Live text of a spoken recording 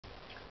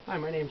Hi,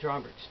 my name is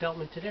Robert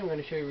Steltman. Today I'm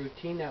going to show you a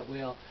routine that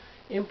will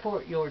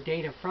import your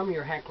data from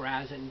your Hec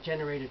RAS and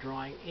generate a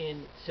drawing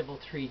in Civil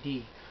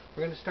 3D.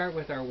 We're going to start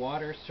with our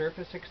water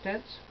surface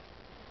extents.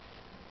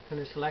 I'm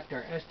going to select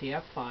our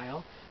SDF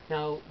file.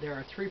 Now there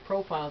are 3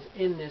 profiles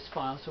in this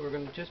file, so we're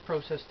going to just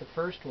process the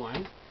first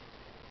one.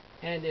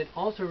 And it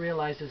also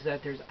realizes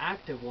that there's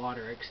active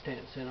water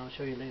extents, and I'll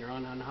show you later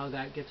on how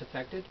that gets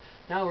affected.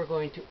 Now we're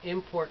going to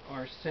import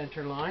our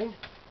center line.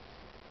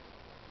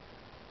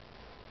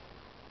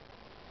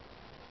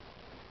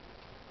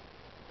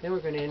 Then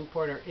we're going to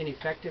import our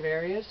ineffective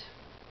areas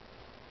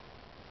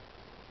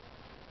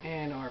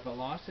and our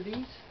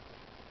velocities,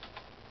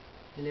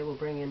 and it will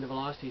bring in the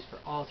velocities for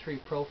all 3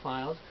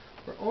 profiles.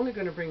 We're only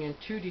going to bring in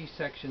 2D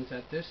sections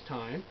at this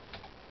time,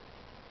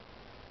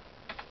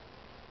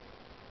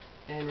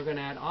 and we're going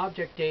to add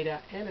object data,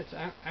 and it's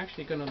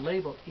actually going to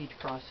label each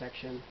cross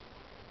section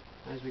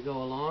as we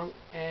go along,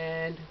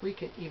 and we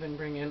can even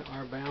bring in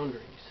our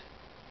boundaries,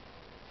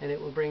 and it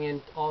will bring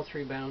in all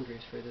 3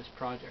 boundaries for this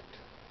project.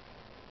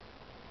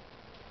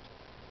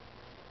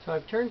 So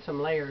I've turned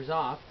some layers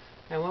off,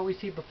 and what we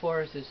see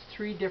before us is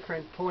 3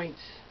 different points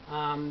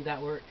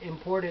that were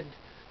imported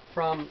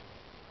from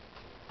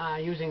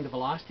using the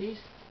velocities.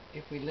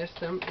 If we list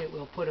them, it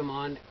will put them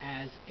on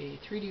as a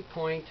 3D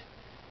point,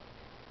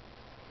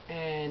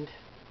 and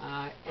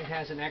it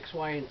has an X,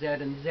 Y, and Z,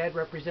 and Z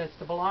represents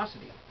the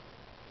velocity.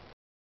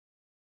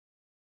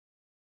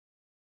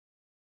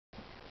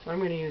 So I'm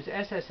going to use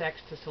SSX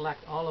to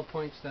select all the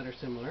points that are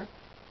similar.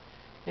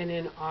 And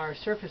in our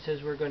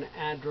surfaces, we're going to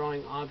add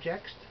drawing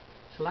objects,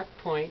 select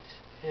points,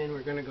 and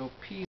we're going to go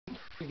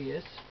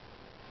previous.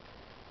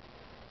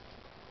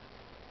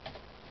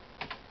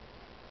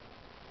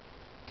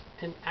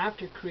 And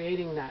after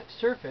creating that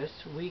surface,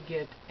 we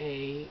get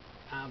we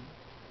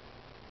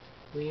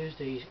used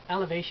the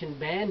elevation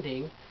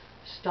banding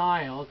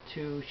style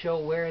to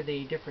show where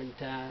the different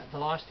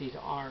velocities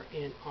are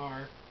in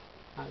our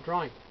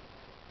drawing.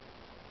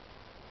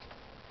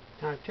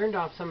 Now I've turned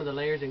off some of the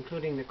layers,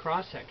 including the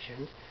cross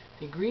sections.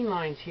 The green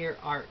lines here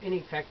are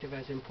ineffective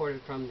as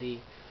imported from the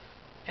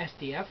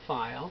SDF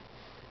file.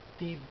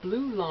 The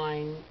blue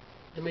line,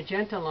 the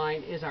magenta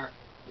line, is our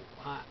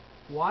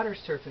water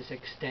surface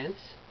extents,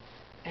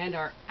 and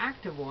our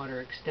active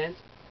water extents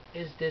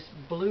is this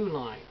blue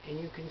line. And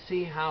you can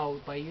see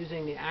how by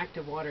using the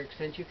active water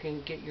extents you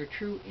can get your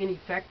true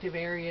ineffective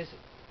areas.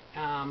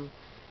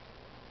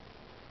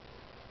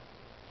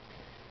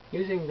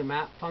 Using the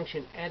map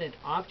function edit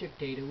object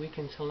data, we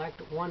can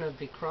select one of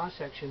the cross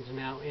sections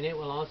now, and it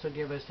will also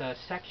give us a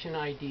section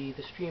ID,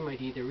 the stream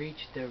ID, the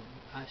reach, the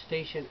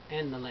station,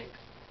 and the length.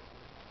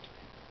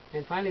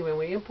 And finally, when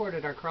we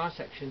imported our cross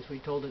sections, we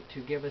told it to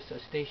give us a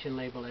station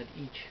label at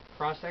each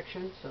cross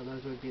section, so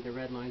those would be the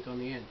red lines on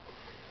the end.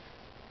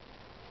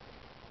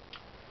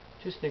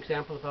 Just an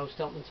example of how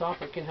Steltman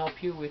software can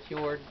help you with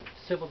your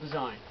civil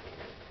design.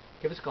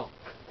 Give us a call.